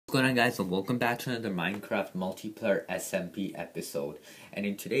What's going on, guys, and welcome back to another Minecraft multiplayer SMP episode. And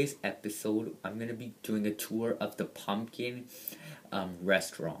in today's episode, I'm going to be doing a tour of the Pumpkin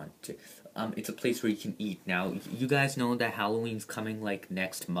restaurant. It's a place where you can eat. Now, you guys know that Halloween's coming like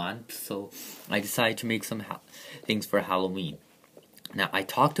next month, so I decided to make some things for Halloween. Now, I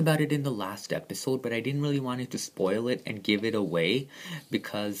talked about it in the last episode, but I didn't really want to spoil it and give it away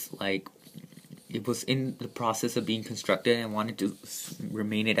because, it was in the process of being constructed and I wanted to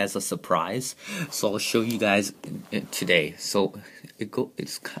remain it as a surprise. So I'll show you guys today. So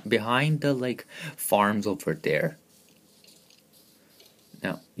it's behind the farms over there.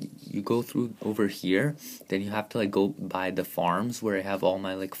 Now you go through over here, then you have to go by the farms where I have all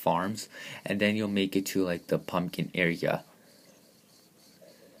my farms, and then you'll make it to the pumpkin area.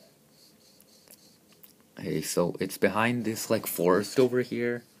 Okay, so it's behind this forest over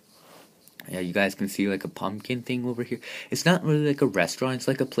here. Yeah, you guys can see a pumpkin thing over here. It's not really a restaurant.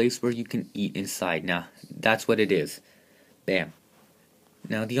 It's a place where you can eat inside. Now, that's what it is. Bam.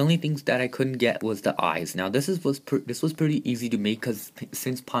 Now, the only things that I couldn't get was the eyes. Now, this was pretty easy to make because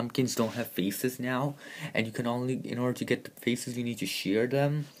since pumpkins don't have faces now, and you can only, in order to get the faces, you need to shear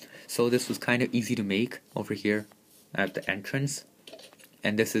them. So this was kind of easy to make over here at the entrance.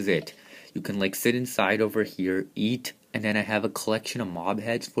 And this is it. You can sit inside over here, eat, and then I have a collection of mob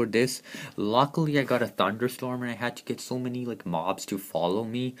heads for this. Luckily, I got a thunderstorm and I had to get so many mobs to follow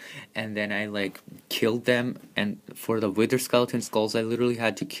me, and then I killed them. And for the wither skeleton skulls, I literally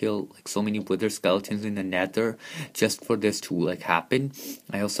had to kill so many wither skeletons in the nether just for this to happen.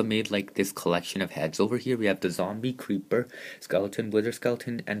 I also made this collection of heads over here. We have the zombie, creeper, skeleton, wither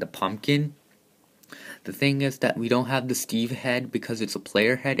skeleton, and the pumpkin. The thing is that we don't have the Steve head because it's a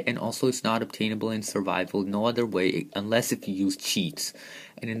player head, and also it's not obtainable in survival no other way unless if you use cheats.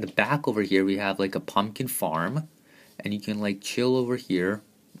 And in the back over here we have a pumpkin farm, and you can chill over here.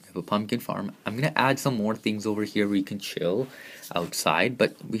 We have a pumpkin farm. I'm gonna add some more things over here where you can chill outside,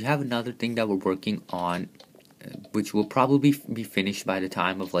 but we have another thing that we're working on, which will probably be finished by the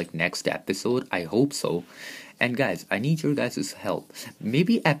time of next episode. I hope so. And guys, I need your guys' help.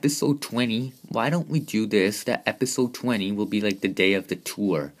 Maybe episode 20, why don't we do this? That episode 20 will be the day of the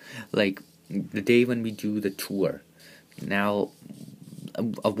tour. The day when we do the tour. Now,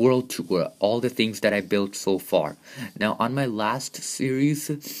 a world tour. All the things that I built so far. Now, on my last series,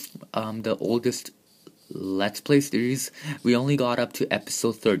 the oldest Let's Play series, we only got up to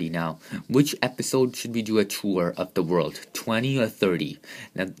episode 30. Now, which episode should we do a tour of the world? 20 or 30?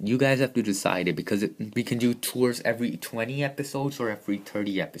 Now, you guys have to decide it because we can do tours every 20 episodes or every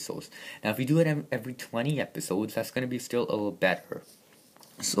 30 episodes. Now, if we do it every 20 episodes, that's going to be still a little better.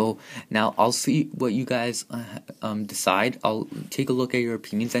 So, now I'll see what you guys decide. I'll take a look at your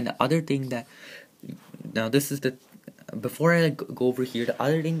opinions. And the other thing that... Now, this is the... Before I go over here, the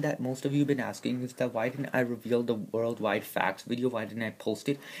other thing that most of you have been asking is that why didn't I reveal the worldwide facts video? Why didn't I post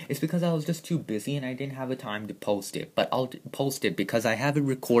it? It's because I was just too busy and I didn't have the time to post it. But I'll post it because I have it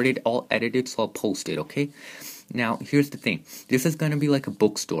recorded, all edited, so I'll post it, okay? Now, here's the thing. This is going to be a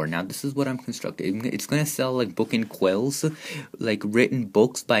bookstore. Now, this is what I'm constructing. It's going to sell book and quills, written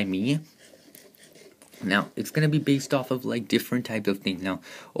books by me. Now, it's going to be based off of different types of things. Now,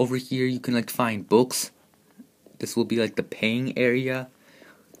 over here you can find books. This will be the paying area.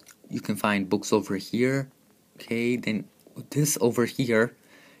 You can find books over here. Okay, then this over here,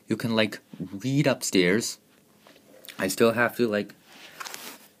 you can read upstairs. I still have to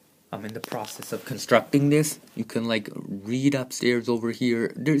I'm in the process of constructing this. You can read upstairs over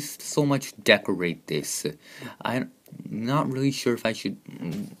here. There's so much to decorate this. I'm not really sure if I should.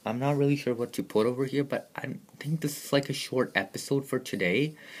 I'm not really sure what to put over here, but I think this is a short episode for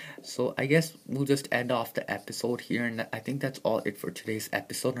today. So I guess we'll just end off the episode here, and I think that's all it for today's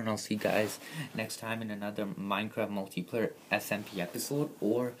episode. And I'll see you guys next time in another Minecraft multiplayer SMP episode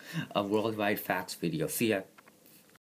or a worldwide facts video. See ya.